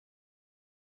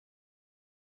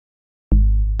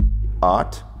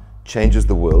art changes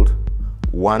the world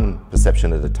one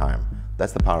perception at a time.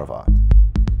 That's the power of art.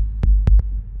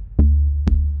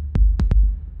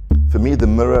 For me, the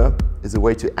mirror is a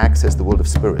way to access the world of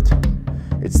spirit.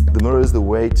 The mirror is the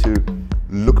way to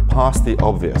look past the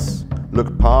obvious,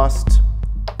 look past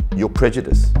your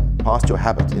prejudice, past your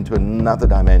habit, into another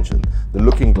dimension, the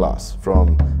looking glass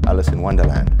from Alice in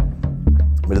Wonderland.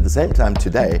 But at the same time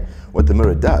today, what the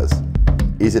mirror does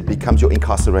is it becomes your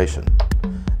incarceration.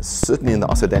 Certainly in the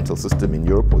Occidental system in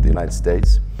Europe or the United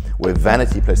States, where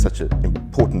vanity plays such an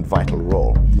important, vital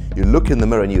role. You look in the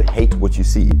mirror and you hate what you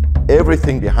see.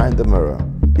 Everything behind the mirror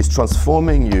is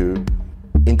transforming you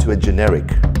into a generic,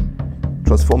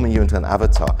 transforming you into an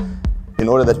avatar, in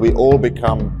order that we all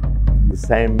become the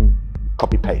same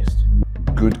copy-paste,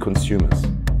 good consumers.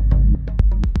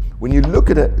 When you look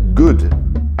at a good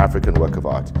African work of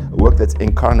art, a work that's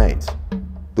incarnate,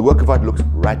 the work of art looks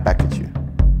right back at you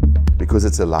because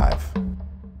it's alive.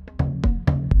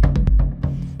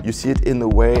 You see it in the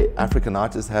way African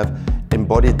artists have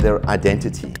embodied their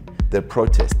identity, their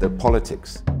protest, their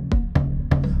politics.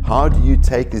 How do you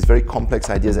take these very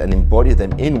complex ideas and embody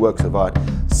them in works of art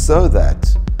so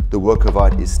that the work of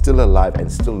art is still alive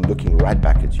and still looking right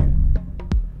back at you?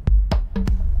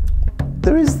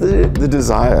 There is the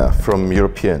desire from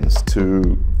Europeans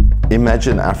to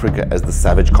imagine Africa as the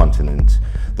savage continent,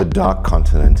 the dark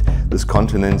continent, this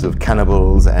continent of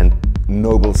cannibals and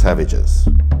noble savages.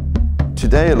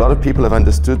 Today, a lot of people have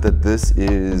understood that this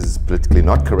is politically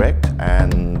not correct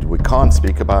and we can't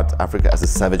speak about Africa as a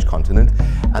savage continent,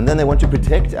 and then they want to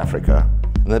protect Africa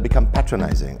and they become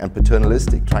patronizing and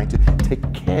paternalistic, trying to take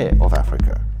care of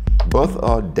Africa. Both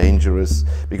are dangerous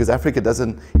because Africa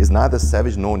is neither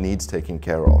savage nor needs taking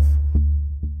care of.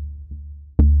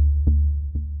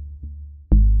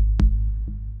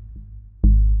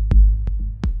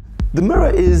 The mirror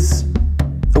is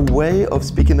a way of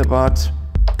speaking about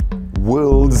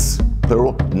worlds,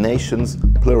 plural, nations,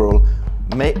 plural,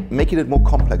 making it more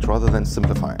complex rather than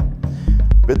simplifying.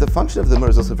 But the function of the mirror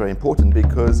is also very important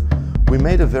because we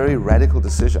made a very radical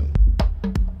decision.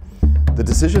 The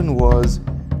decision was,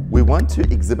 we want to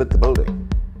exhibit the building.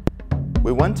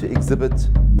 We want to exhibit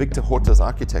Victor Horta's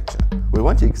architecture. We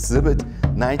want to exhibit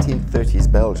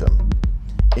 1930s Belgium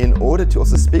in order to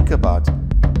also speak about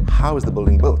how is the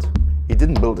building built. It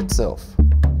didn't build itself.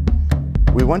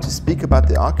 We want to speak about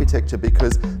the architecture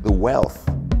because the wealth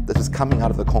that was coming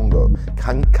out of the Congo,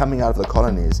 coming out of the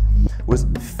colonies, was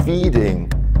feeding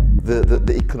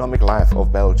the economic life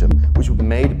of Belgium, which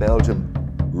made Belgium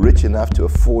rich enough to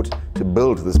afford to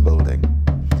build this building.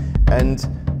 And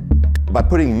by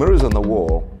putting mirrors on the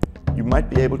wall, you might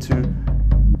be able to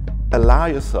allow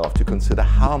yourself to consider,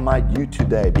 how might you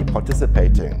today be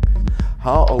participating?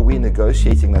 How are we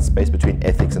negotiating that space between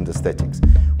ethics and aesthetics?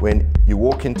 When you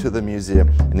walk into the museum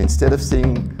and instead of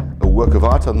seeing a work of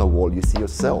art on the wall, you see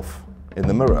yourself in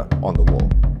the mirror on the wall.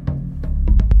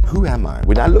 Who am I?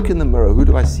 When I look in the mirror, who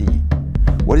do I see?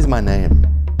 What is my name?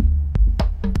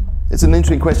 It's an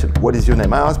interesting question. What is your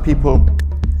name? I ask people,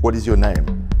 what is your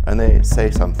name? And they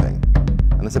say something.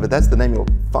 And I say, but that's the name your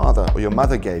father or your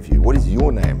mother gave you. What is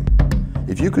your name?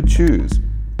 If you could choose,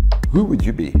 who would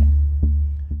you be?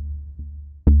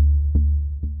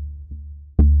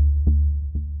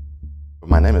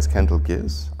 My name is Kendell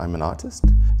Geers. I'm an artist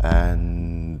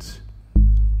and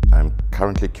I'm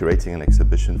currently curating an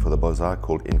exhibition for the Beaux-Arts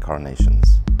called Incarnations.